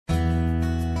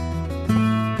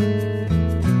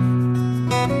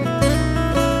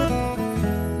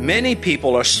Many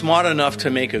people are smart enough to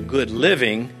make a good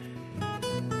living,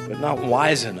 but not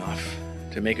wise enough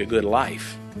to make a good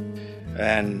life.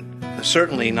 And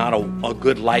certainly not a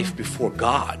good life before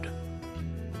God.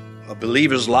 A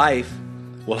believer's life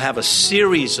will have a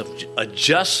series of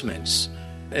adjustments,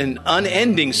 an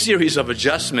unending series of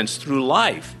adjustments through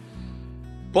life.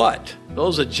 But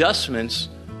those adjustments,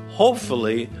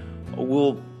 hopefully,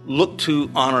 will look to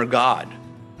honor God.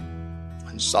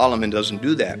 And Solomon doesn't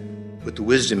do that with the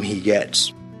wisdom he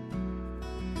gets.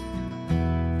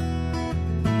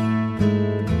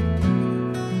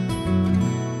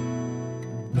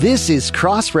 This is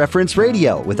Cross-Reference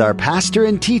Radio with our pastor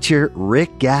and teacher,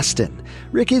 Rick Gaston.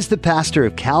 Rick is the pastor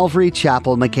of Calvary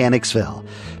Chapel, Mechanicsville.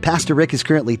 Pastor Rick is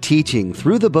currently teaching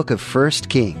through the book of 1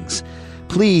 Kings.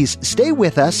 Please stay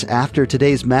with us after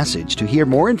today's message to hear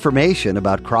more information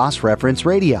about Cross-Reference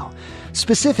Radio,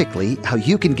 specifically how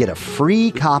you can get a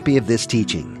free copy of this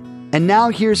teaching. And now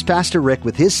here's Pastor Rick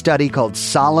with his study called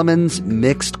Solomon's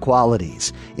Mixed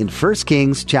Qualities in 1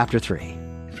 Kings chapter 3.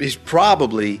 He's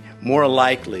probably more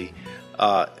likely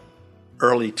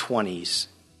early 20s,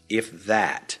 if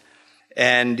that.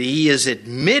 And he is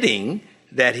admitting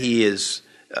that he is,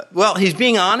 he's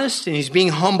being honest and he's being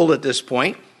humble at this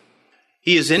point.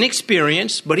 He is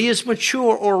inexperienced, but he is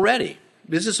mature already.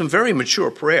 This is some very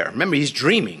mature prayer. Remember, he's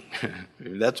dreaming.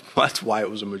 That's why it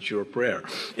was a mature prayer.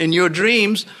 In your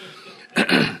dreams,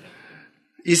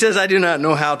 he says, I do not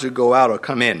know how to go out or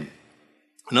come in.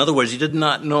 In other words, he did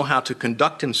not know how to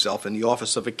conduct himself in the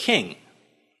office of a king.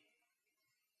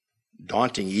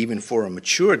 Daunting even for a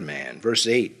matured man. Verse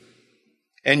 8,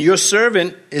 and your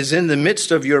servant is in the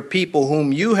midst of your people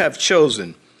whom you have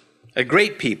chosen, a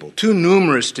great people, too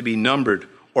numerous to be numbered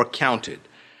or counted.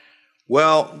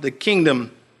 Well, the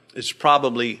kingdom is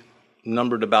probably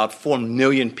numbered about 4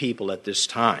 million people at this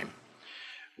time.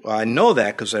 Well, I know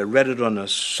that because I read it on a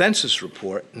census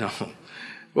report. No.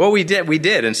 Well, we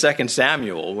did in 2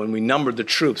 Samuel. When we numbered the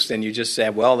troops, then you just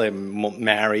said, well, they're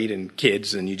married and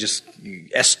kids, and you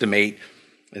estimate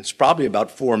it's probably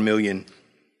about 4 million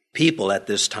people at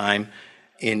this time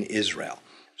in Israel.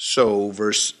 So,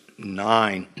 verse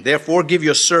 9, therefore give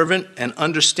your servant an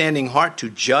understanding heart to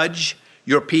judge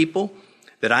your people,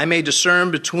 that I may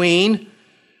discern between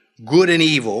good and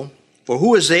evil, for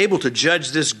who is able to judge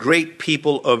this great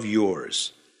people of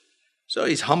yours? So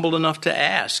he's humble enough to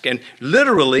ask. And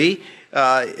literally,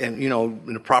 in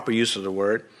the proper use of the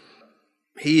word,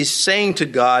 he's saying to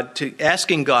God,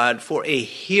 asking God for a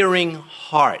hearing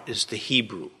heart is the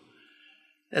Hebrew.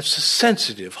 That's a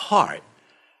sensitive heart,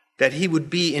 that he would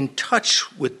be in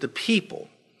touch with the people.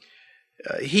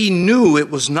 He knew it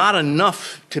was not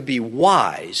enough to be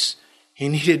wise. He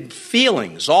needed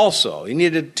feelings also. He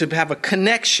needed to have a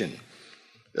connection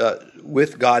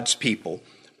with God's people.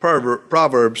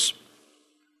 Proverbs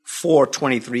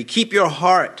 4:23, keep your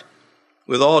heart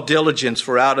with all diligence,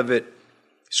 for out of it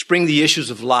spring the issues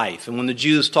of life. And when the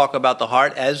Jews talk about the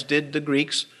heart, as did the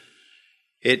Greeks,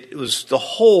 it was the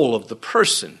whole of the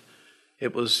person.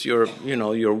 It was your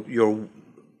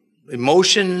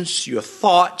emotions, your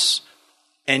thoughts,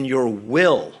 and your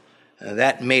will.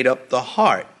 That made up the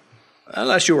heart.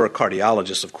 Unless you were a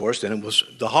cardiologist, of course, then it was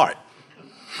the heart.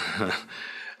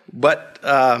 But,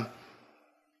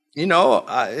 in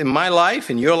my life,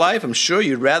 in your life, I'm sure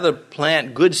you'd rather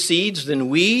plant good seeds than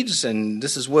weeds, and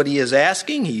this is what he is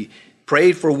asking. He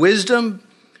prayed for wisdom.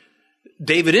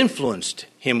 David influenced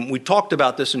him. We talked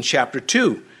about this in chapter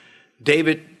 2.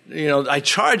 David, I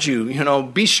charge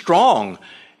you, be strong.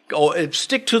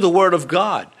 Stick to the word of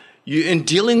God. In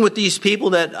dealing with these people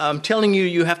that I'm telling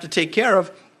you have to take care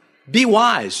of, be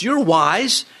wise. You're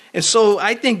wise. And so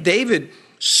I think David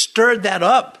stirred that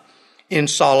up in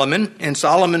Solomon, and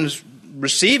Solomon's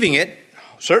receiving it,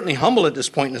 certainly humble at this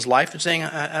point in his life, and saying,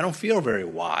 I don't feel very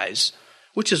wise,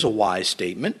 which is a wise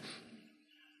statement.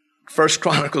 1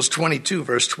 Chronicles 22,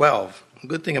 verse 12. A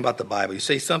good thing about the Bible. You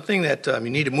say something that you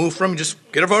need to move from, just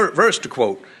get a verse to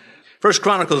quote. 1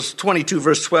 Chronicles 22,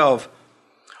 verse 12.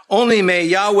 Only may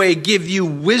Yahweh give you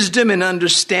wisdom and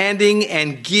understanding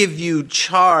and give you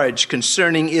charge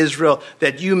concerning Israel,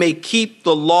 that you may keep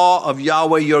the law of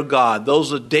Yahweh your God.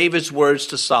 Those are David's words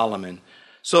to Solomon.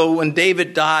 So when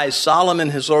David dies, Solomon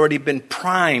has already been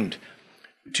primed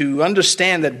to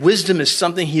understand that wisdom is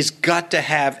something he's got to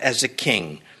have as a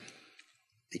king.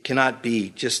 He cannot be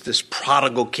just this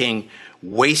prodigal king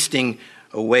wasting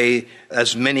away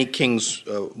as many kings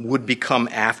would become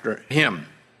after him.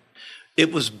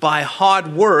 It was by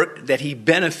hard work that he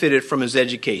benefited from his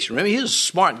education. Remember, he was a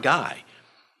smart guy.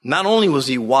 Not only was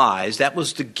he wise, that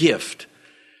was the gift,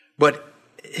 but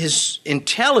his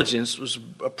intelligence was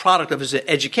a product of his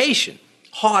education,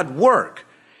 hard work.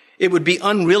 it would be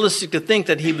unrealistic to think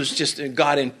that he was just,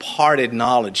 God imparted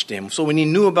knowledge to him. So when he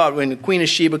knew about, when the Queen of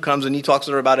Sheba comes and he talks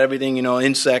to her about everything,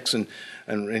 insects and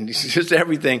just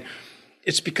everything,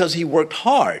 it's because he worked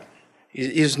hard.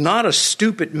 He's not a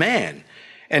stupid man.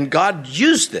 And God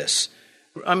used this.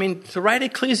 To write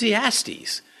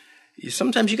Ecclesiastes,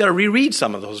 sometimes you got to reread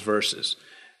some of those verses.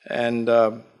 And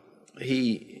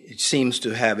it seems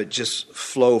to have it just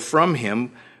flow from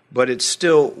him, but it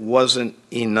still wasn't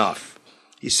enough.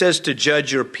 He says to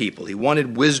judge your people. He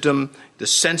wanted wisdom, the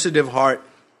sensitive heart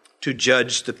to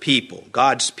judge the people,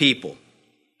 God's people,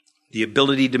 the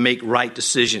ability to make right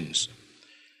decisions.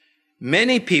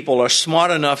 Many people are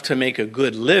smart enough to make a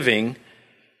good living,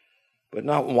 but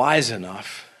not wise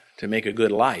enough to make a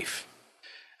good life.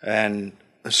 And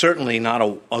certainly not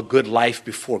a good life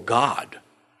before God.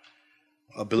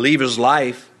 A believer's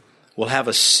life will have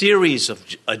a series of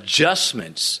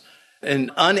adjustments,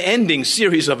 an unending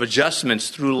series of adjustments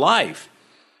through life.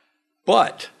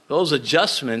 But those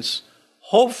adjustments,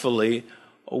 hopefully,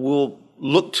 will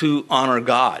look to honor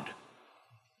God.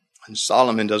 And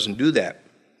Solomon doesn't do that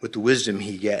with the wisdom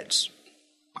he gets.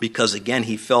 Because, again,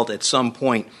 he felt at some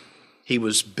point he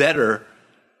was better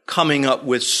coming up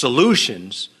with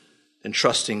solutions than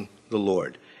trusting the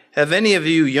Lord. Have any of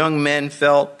you young men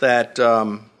felt that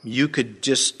you could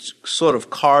just sort of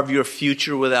carve your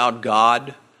future without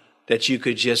God? That you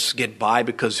could just get by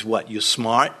because, you're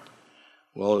smart?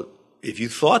 Well, if you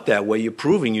thought that way, you're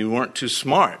proving you weren't too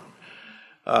smart.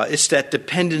 It's that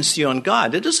dependency on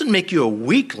God. It doesn't make you a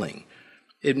weakling.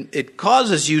 It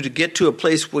causes you to get to a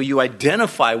place where you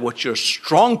identify what your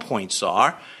strong points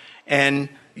are and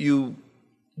you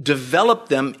develop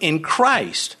them in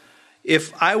Christ.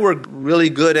 If I were really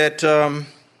good at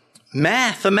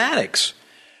mathematics,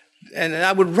 and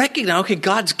I would recognize, okay,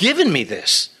 God's given me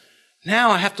this.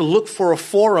 Now I have to look for a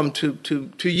forum to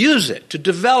use it, to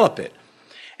develop it.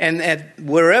 And at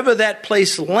wherever that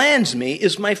place lands me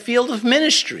is my field of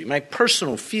ministry, my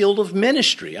personal field of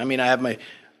ministry. I have my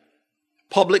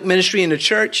public ministry in the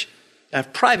church. I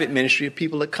have private ministry of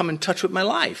people that come in touch with my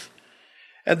life.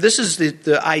 And this is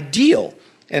the ideal,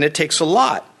 and it takes a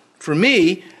lot. For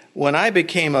me, when I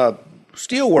became a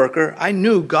steel worker, I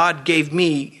knew God gave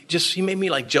me, he made me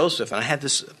like Joseph, and I had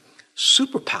this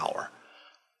superpower.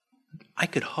 I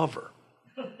could hover.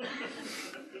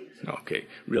 Okay,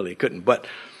 really couldn't. But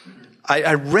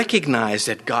I recognized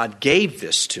that God gave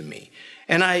this to me.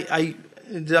 And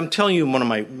I'm telling you one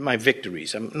of my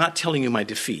victories. I'm not telling you my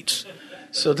defeats.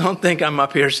 So don't think I'm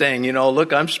up here saying,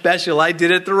 look, I'm special. I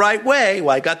did it the right way.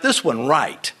 Well, I got this one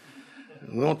right.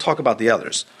 We won't talk about the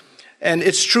others. And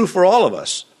it's true for all of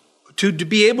us to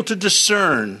be able to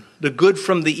discern the good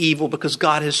from the evil because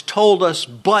God has told us,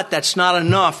 but that's not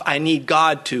enough. I need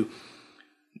God to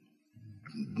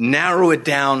narrow it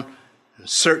down in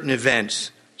certain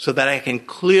events so that I can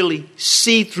clearly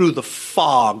see through the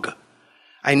fog.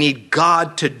 I need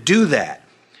God to do that.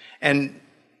 And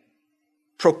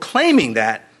proclaiming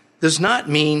that does not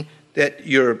mean that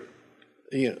you're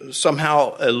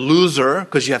somehow a loser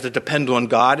because you have to depend on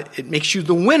God. It makes you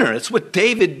the winner. It's what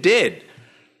David did.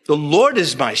 The Lord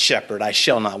is my shepherd, I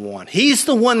shall not want. He's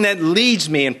the one that leads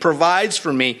me and provides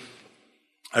for me.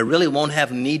 I really won't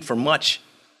have need for much,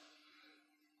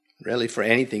 really for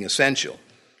anything essential.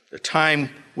 The time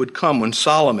would come when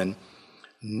Solomon,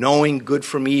 knowing good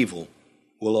from evil,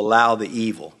 will allow the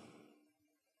evil.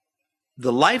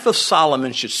 The life of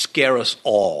Solomon should scare us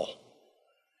all.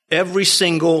 Every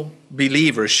single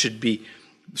believer should be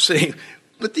saying,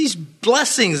 but these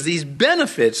blessings, these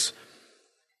benefits,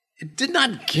 it did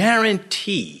not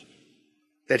guarantee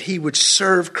that he would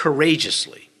serve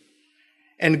courageously.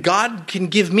 And God can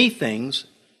give me things.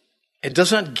 It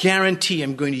does not guarantee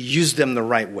I'm going to use them the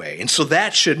right way. And so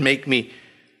that should make me,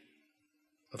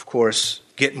 of course,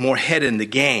 get more head in the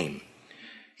game.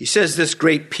 He says, this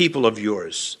great people of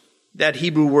yours. That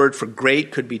Hebrew word for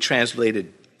great could be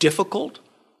translated difficult,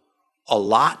 a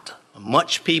lot,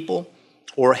 much people,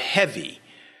 or heavy.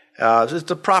 It's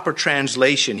the proper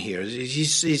translation here.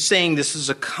 He's saying this is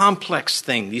a complex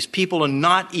thing. These people are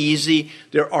not easy.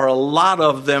 There are a lot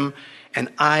of them, and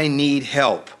I need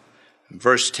help.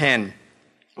 Verse 10.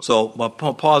 So I'll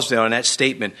pause there on that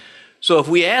statement. So if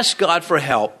we ask God for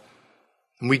help,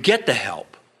 and we get the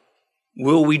help,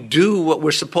 will we do what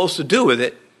we're supposed to do with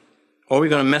it, or are we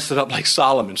going to mess it up like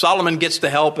Solomon? Solomon gets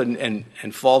the help and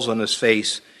falls on his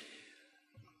face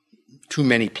too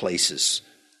many places.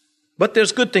 But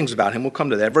there's good things about him. We'll come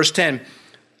to that. Verse 10,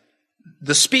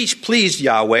 the speech pleased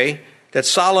Yahweh that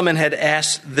Solomon had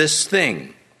asked this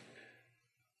thing.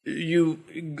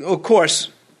 Of course,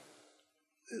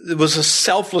 it was a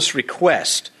selfless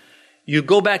request. You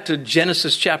go back to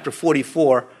Genesis chapter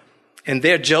 44, and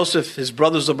there Joseph, his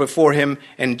brothers are before him,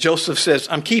 and Joseph says,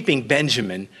 I'm keeping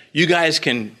Benjamin. You guys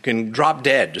can drop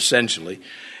dead, essentially.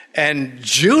 And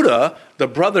Judah, the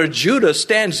brother Judah,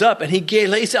 stands up and he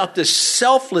lays out this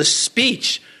selfless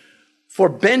speech for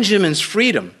Benjamin's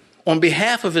freedom on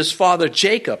behalf of his father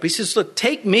Jacob. He says, look,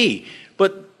 take me,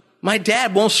 but my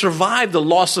dad won't survive the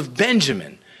loss of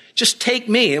Benjamin. Just take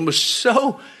me. It was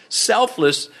so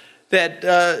selfless that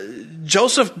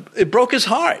Joseph, it broke his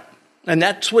heart. And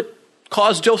that's what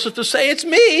caused Joseph to say, it's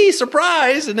me,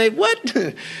 surprise. And they, what?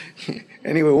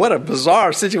 Anyway, what a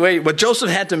bizarre situation. But Joseph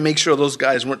had to make sure those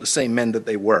guys weren't the same men that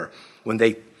they were when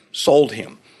they sold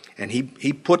him. And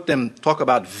he put them, talk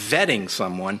about vetting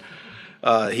someone.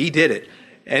 He did it.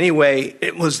 Anyway,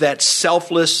 it was that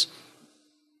selfless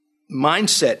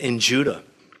mindset in Judah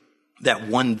that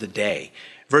won the day.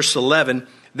 Verse 11,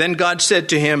 then God said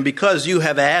to him, because you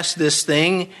have asked this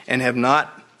thing and have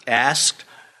not asked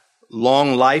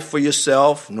long life for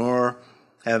yourself, nor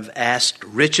have asked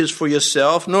riches for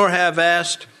yourself, nor have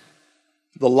asked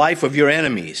the life of your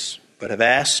enemies, but have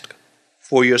asked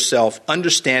for yourself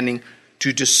understanding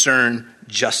to discern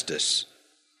justice.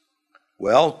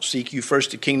 Well, seek you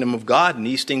first the kingdom of God, and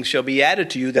these things shall be added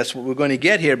to you. That's what we're going to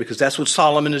get here, because that's what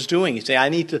Solomon is doing. He's saying,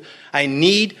 I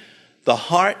need the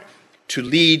heart to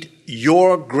lead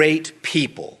your great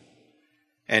people.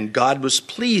 And God was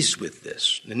pleased with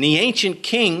this. And the ancient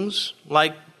kings,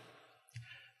 like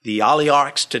the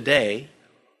oligarchs today,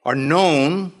 are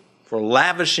known for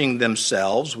lavishing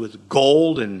themselves with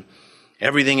gold and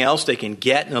everything else they can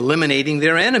get and eliminating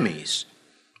their enemies.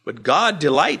 But God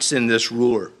delights in this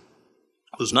ruler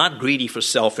who's not greedy for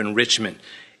self-enrichment.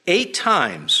 8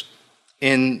 times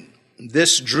in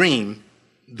this dream,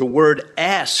 the word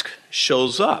ask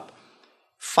shows up.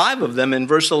 5 of them in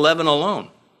verse 11 alone.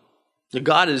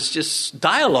 God is just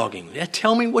dialoguing.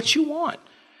 Tell me what you want.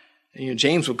 And,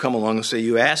 James will come along and say,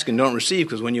 you ask and don't receive,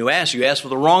 because when you ask for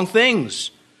the wrong things.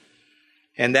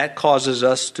 And that causes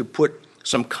us to put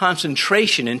some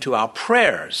concentration into our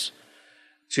prayers,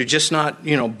 to just not,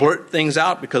 blurt things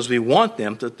out because we want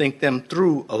them, to think them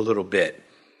through a little bit.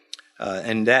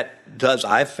 And that does,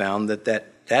 I've found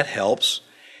that helps.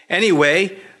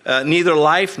 Anyway, neither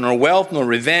life nor wealth nor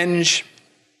revenge,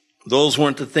 those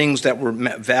weren't the things that were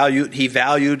valued. He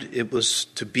valued it was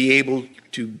to be able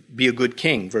to be a good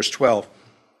king. Verse 12,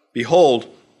 behold,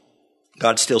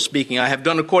 God's still speaking, I have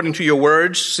done according to your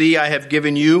words. See, I have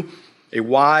given you a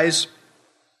wise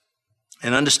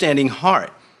and understanding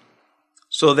heart,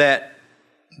 so that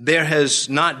there has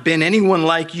not been anyone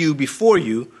like you before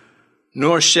you,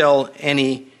 nor shall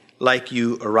any like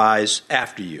you arise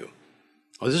after you.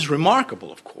 Well, this is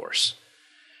remarkable, of course.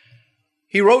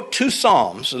 He wrote 2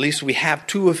 Psalms, at least we have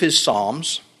 2 of his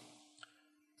Psalms.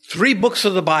 3 books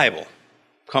of the Bible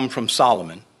come from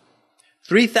Solomon.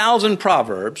 3,000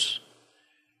 Proverbs.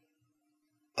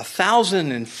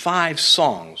 1,005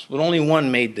 songs, but only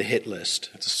one made the hit list.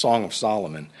 It's a Song of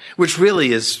Solomon, which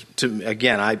really is,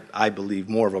 I believe,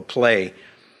 more of a play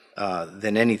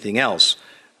than anything else.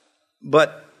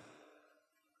 But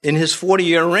in his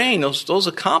 40-year reign, those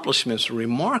accomplishments are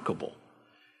remarkable.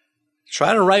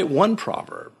 Try to write one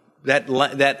proverb that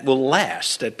will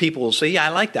last, that people will say, yeah, I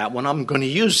like that one, I'm going to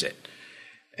use it.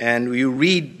 And you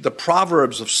read the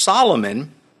Proverbs of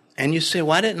Solomon, and you say,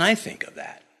 why didn't I think of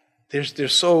that? They're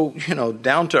so,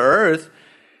 down to earth.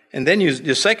 And then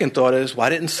your second thought is, why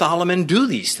didn't Solomon do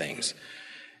these things?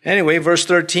 Anyway, verse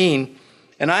 13,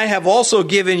 and I have also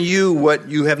given you what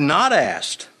you have not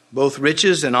asked, both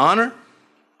riches and honor,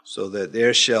 so that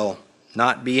there shall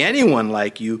not be anyone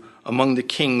like you among the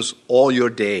kings all your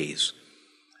days.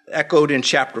 Echoed in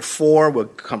chapter 4, we'll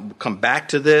come back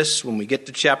to this when we get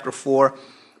to chapter 4.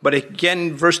 But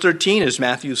again, verse 13 is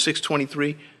Matthew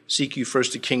 6:23. Seek you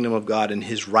first the kingdom of God and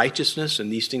his righteousness,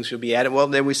 and these things shall be added. Well,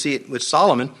 then we see it with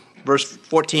Solomon, verse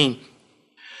 14.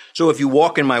 So if you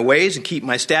walk in my ways and keep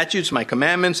my statutes, my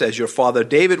commandments, as your father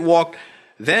David walked,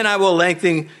 then I will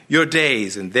lengthen your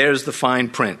days. And there's the fine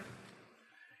print.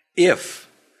 If,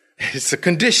 it's a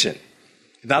condition,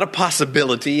 not a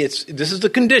possibility, this is the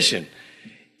condition.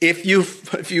 If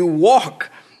you walk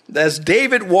as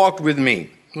David walked with me.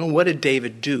 Well, what did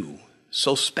David do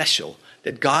so special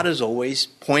that God is always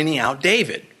pointing out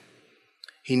David?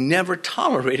 He never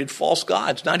tolerated false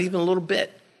gods, not even a little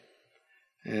bit.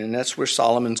 And that's where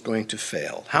Solomon's going to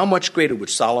fail. How much greater would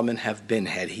Solomon have been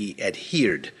had he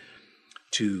adhered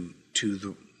to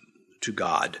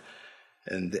God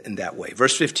in that way?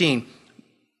 Verse 15,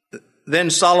 then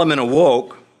Solomon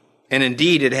awoke, and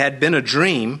indeed it had been a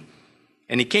dream,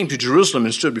 and he came to Jerusalem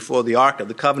and stood before the ark of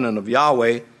the covenant of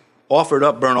Yahweh. offered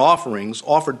up burnt offerings,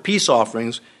 offered peace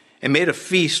offerings, and made a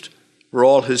feast for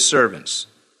all his servants.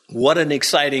 What an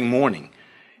exciting morning.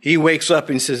 He wakes up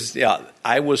and says, yeah,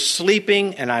 I was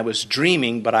sleeping and I was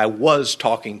dreaming, but I was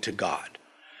talking to God.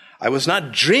 I was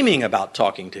not dreaming about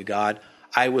talking to God.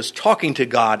 I was talking to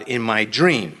God in my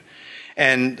dream.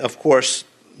 And, of course,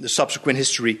 the subsequent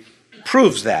history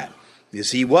proves that,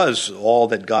 because he was all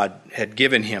that God had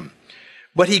given him.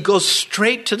 But he goes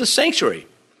straight to the sanctuary.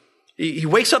 He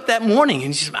wakes up that morning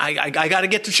and he says, I got to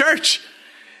get to church.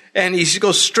 And he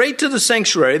goes straight to the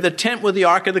sanctuary, the tent where the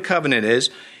Ark of the Covenant is.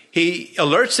 He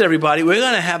alerts everybody, we're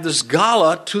going to have this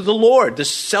gala to the Lord,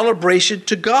 this celebration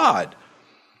to God.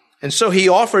 And so he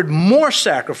offered more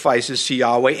sacrifices to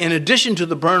Yahweh in addition to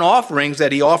the burnt offerings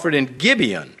that he offered in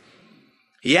Gibeon.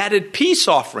 He added peace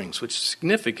offerings, which is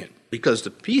significant because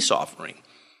the peace offering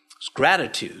is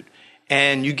gratitude,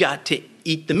 and you got to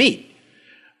eat the meat.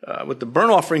 With the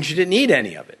burnt offerings, you didn't eat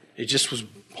any of it. It just was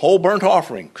whole burnt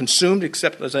offering, consumed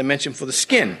except, as I mentioned, for the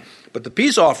skin. But the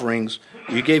peace offerings,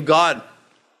 you gave God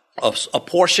a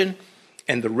portion,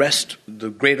 and the rest, the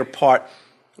greater part,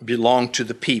 belonged to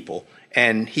the people.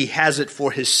 And he has it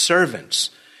for his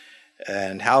servants,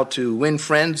 and how to win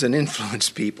friends and influence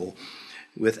people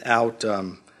without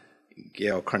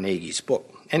Gail Carnegie's book.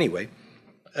 Anyway,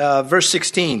 verse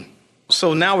 16.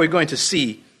 So now we're going to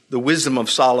see the wisdom of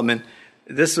Solomon.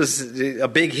 This was a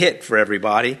big hit for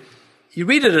everybody. You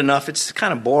read it enough, it's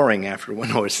kind of boring after one.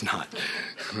 No, it's not.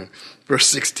 Verse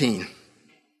 16.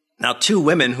 Now 2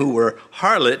 women who were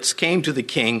harlots came to the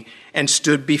king and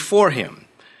stood before him.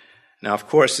 Now, of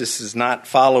course, this is not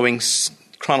following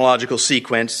chronological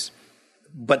sequence,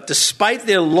 but despite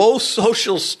their low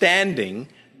social standing,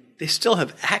 they still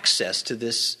have access to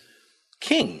this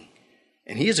king.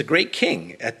 And he is a great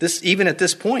king even at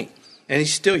this point. And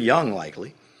he's still young,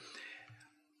 likely.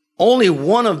 Only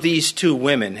one of these 2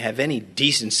 women have any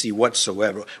decency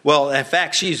whatsoever. Well, in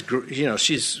fact, she's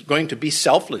going to be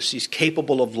selfless. She's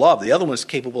capable of love. The other one's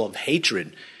capable of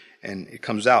hatred. And it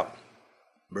comes out.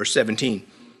 Verse 17.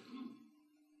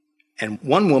 And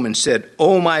one woman said,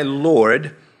 "O my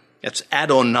Lord," that's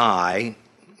Adonai,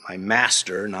 my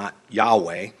master, not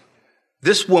Yahweh,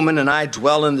 "this woman and I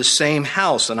dwell in the same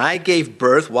house, and I gave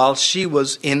birth while she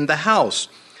was in the house.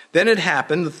 Then it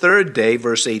happened the 3rd day,"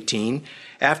 verse 18,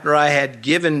 "after I had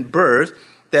given birth,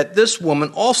 that this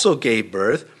woman also gave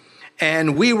birth,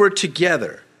 and we were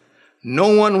together.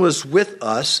 No one was with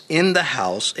us in the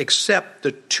house except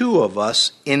the 2 of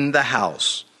us in the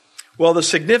house." Well, the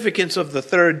significance of the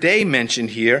 3rd day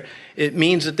mentioned here, it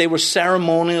means that they were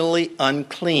ceremonially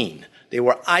unclean. They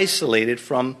were isolated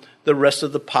from the rest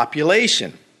of the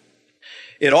population.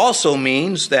 It also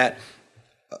means that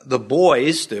the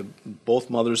boys, both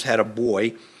mothers had a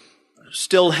boy,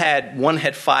 one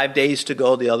had 5 days to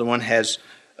go, the other one has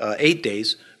 8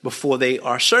 days before they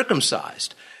are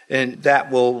circumcised. And that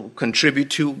will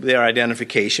contribute to their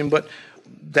identification, but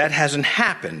that hasn't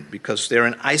happened because they're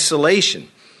in isolation.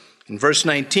 In verse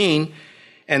 19,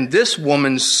 "And this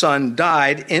woman's son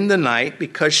died in the night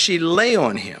because she lay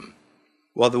on him."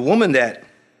 Well, the woman that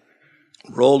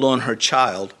rolled on her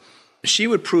child, she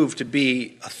would prove to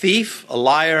be a thief, a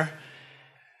liar,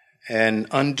 an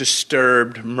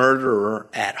undisturbed murderer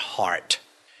at heart,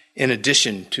 in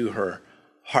addition to her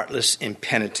heartless,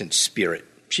 impenitent spirit.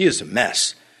 She is a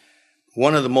mess.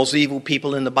 One of the most evil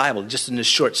people in the Bible, just in this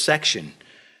short section.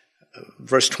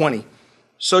 Verse 20.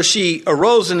 "So she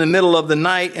arose in the middle of the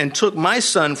night and took my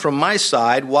son from my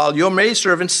side while your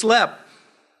maidservant slept,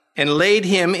 and laid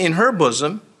him in her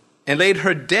bosom, and laid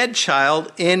her dead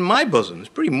child in my bosom." It's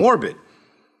pretty morbid.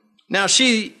 Now,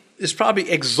 she is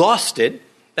probably exhausted.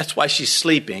 That's why she's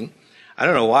sleeping. I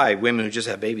don't know why women who just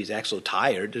have babies act so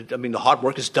tired. I mean, the hard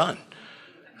work is done.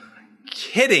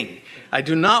 Kidding. I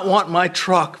do not want my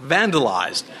truck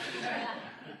vandalized.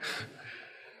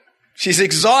 She's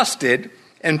exhausted,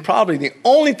 and probably the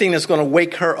only thing that's going to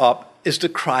wake her up is the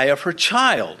cry of her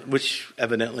child, which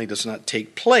evidently does not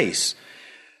take place.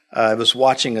 I was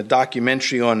watching a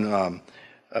documentary on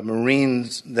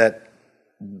Marines that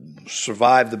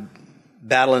survived the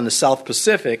battle in the South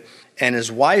Pacific, and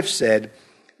his wife said,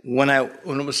 when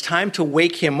it was time to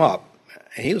wake him up,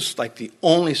 and he was like the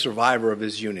only survivor of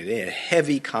his unit in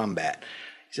heavy combat,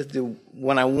 he said,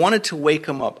 when I wanted to wake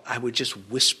him up, I would just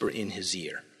whisper in his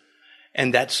ear.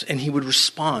 And he would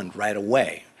respond right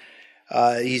away.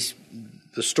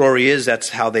 The story is that's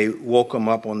how they woke him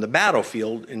up on the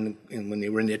battlefield. And when they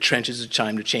were in their trenches, it's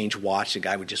time to change watch. The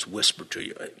guy would just whisper to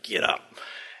you, "Get up."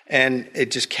 And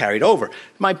it just carried over.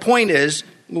 My point is,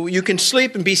 you can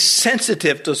sleep and be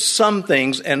sensitive to some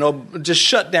things and just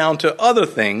shut down to other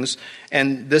things.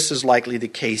 And this is likely the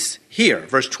case here.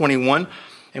 Verse 21,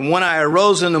 and when I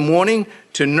arose in the morning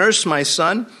to nurse my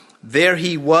son, there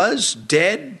he was,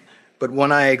 dead. But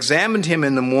when I examined him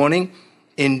in the morning,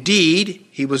 indeed,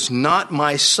 he was not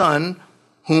my son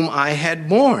whom I had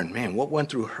born. Man, what went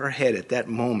through her head at that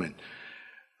moment?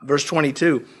 Verse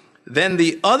 22, then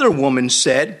the other woman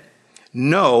said,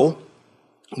 no,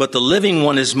 but the living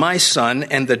one is my son,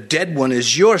 and the dead one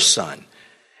is your son.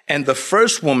 And the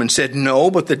first woman said, no,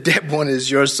 but the dead one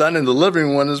is your son, and the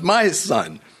living one is my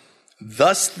son.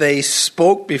 Thus they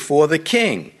spoke before the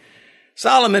king.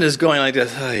 Solomon is going like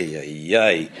this, ay, ay,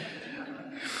 ay.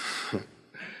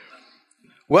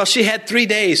 Well, she had 3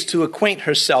 days to acquaint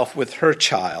herself with her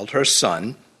child, her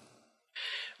son.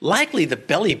 Likely the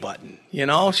belly button,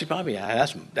 she probably,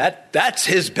 that's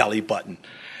his belly button.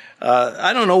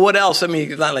 I don't know what else. I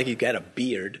mean, it's not like he got a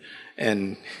beard.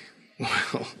 And,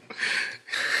 well,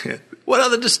 what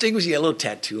other distinguishes? He got a little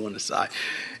tattoo on the side.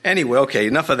 Anyway, okay,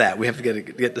 enough of that. We have to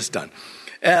get this done.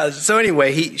 So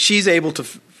anyway, she's able to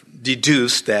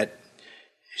deduce that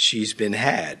she's been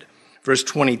had. Verse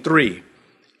 23,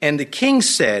 and the king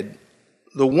said,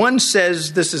 the one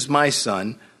says, this is my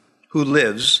son who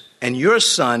lives, and your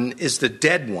son is the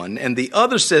dead one. And the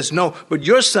other says, no, but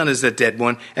your son is the dead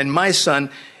one, and my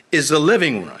son is the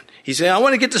living one. He said, I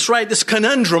want to get this right, this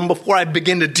conundrum, before I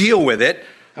begin to deal with it.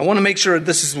 I want to make sure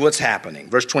this is what's happening.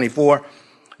 Verse 24,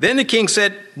 then the king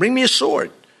said, bring me a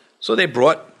sword. So they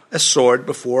brought a sword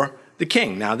before the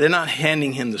king. Now, they're not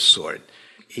handing him the sword.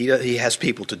 He has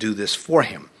people to do this for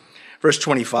him. Verse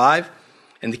 25,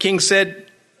 and the king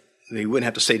said, he wouldn't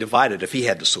have to say divided if he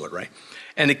had the sword, right?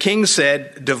 And the king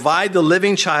said, divide the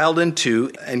living child in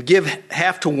two and give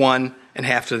half to one and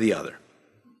half to the other.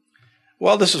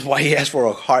 Well, this is why he asked for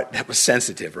a heart that was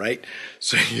sensitive, right?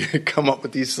 So you come up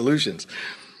with these solutions.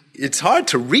 It's hard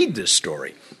to read this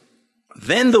story.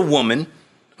 Then the woman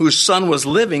whose son was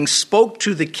living spoke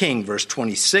to the king, verse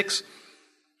 26,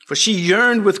 for she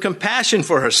yearned with compassion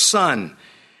for her son.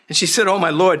 And she said, oh,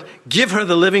 my Lord, give her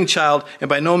the living child and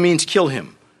by no means kill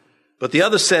him. But the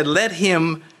other said, let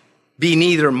him be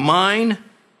neither mine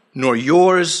nor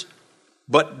yours,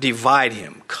 but divide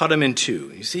him, cut him in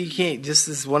two. You see, you can't, this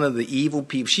is one of the evil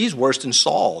people. She's worse than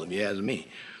Saul, if you ask me.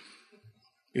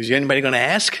 Is anybody going to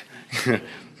ask?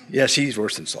 Yeah, she's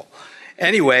worse than Saul.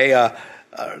 Anyway,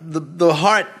 the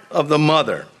heart of the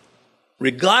mother,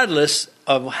 regardless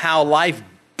of how life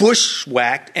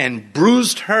bushwhacked and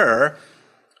bruised her,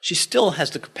 she still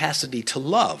has the capacity to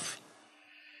love.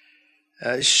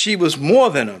 She was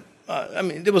more than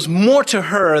there was more to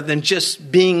her than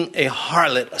just being a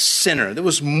harlot, a sinner. There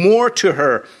was more to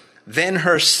her than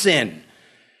her sin.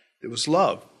 It was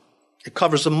love. It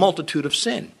covers a multitude of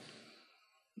sin.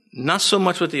 Not so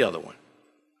much with the other one.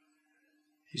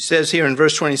 He says here in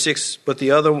verse 26, but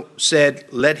the other said,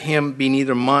 let him be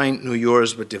neither mine nor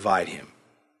yours, but divide him.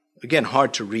 Again,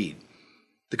 hard to read.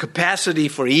 The capacity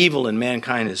for evil in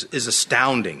mankind is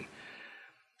astounding.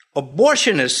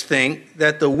 Abortionists think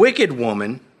that the wicked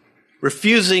woman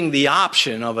refusing the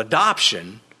option of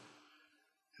adoption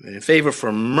in favor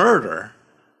for murder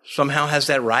somehow has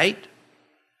that right.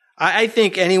 I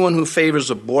think anyone who favors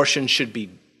abortion should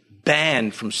be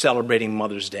banned from celebrating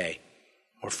Mother's Day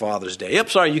or Father's Day. Yep,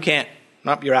 sorry, you can't.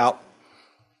 Nope, you're out.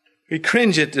 We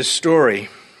cringe at this story.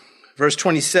 Verse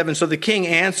 27, so the king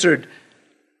answered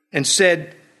and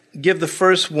said, give the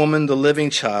first woman the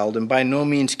living child and by no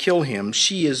means kill him.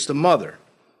 She is the mother.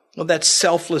 Well, that's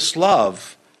selfless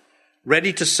love,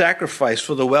 ready to sacrifice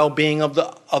for the well-being of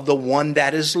the one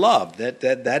that is loved.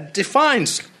 That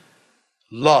defines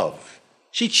love.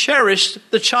 She cherished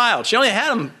the child. She only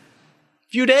had him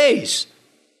a few days.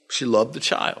 She loved the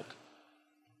child.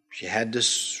 She had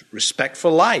this respect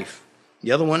for life.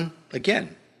 The other one,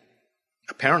 again,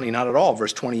 apparently not at all.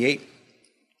 Verse 28.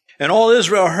 And all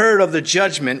Israel heard of the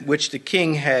judgment which the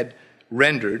king had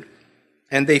rendered,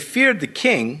 and they feared the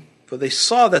king, for they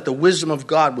saw that the wisdom of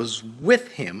God was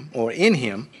with him, or in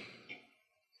him,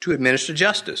 to administer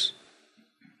justice.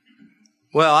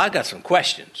 Well, I got some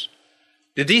questions.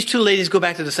 Did these two ladies go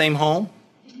back to the same home?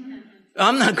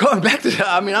 I'm not going back to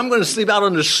I'm going to sleep out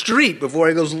on the street before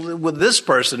he goes with this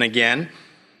person again.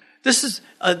 This is,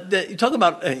 you talk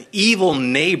about an evil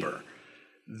neighbor.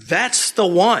 That's the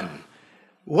one.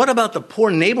 What about the poor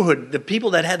neighborhood, the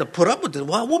people that had to put up with it?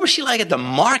 Well, what was she like at the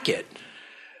market?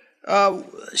 A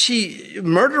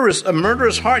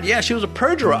murderous heart. Yeah, she was a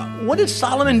perjurer. What did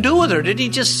Solomon do with her? Did he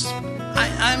just,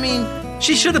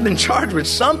 she should have been charged with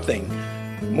something.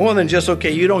 More than just,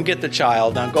 okay, you don't get the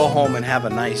child, now go home and have a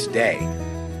nice day.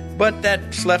 but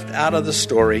that's left out of the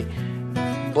story.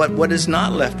 But what is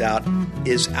not left out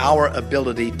is our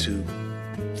ability to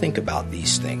think about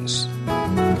these things.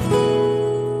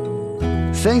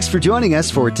 Thanks for joining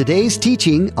us for today's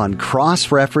teaching on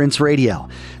Cross Reference Radio.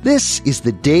 This is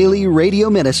the daily radio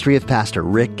ministry of Pastor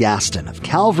Rick Gaston of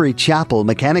Calvary Chapel,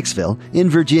 Mechanicsville in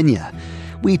Virginia.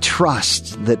 We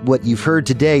trust that what you've heard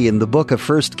today in the book of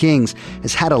 1 Kings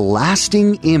has had a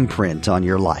lasting imprint on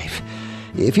your life.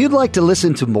 If you'd like to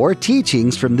listen to more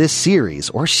teachings from this series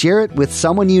or share it with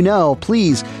someone you know,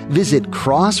 please visit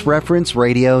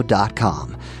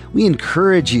crossreferenceradio.com. We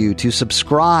encourage you to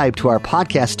subscribe to our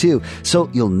podcast too, so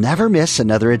you'll never miss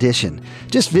another edition.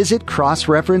 Just visit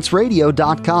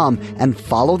crossreferenceradio.com and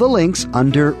follow the links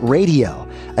under radio.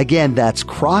 Again, that's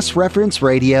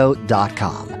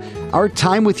crossreferenceradio.com. Our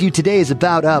time with you today is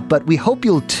about up, but we hope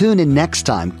you'll tune in next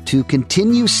time to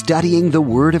continue studying the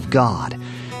Word of God.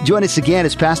 Join us again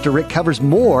as Pastor Rick covers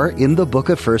more in the book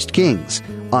of 1 Kings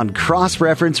on Cross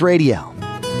Reference Radio.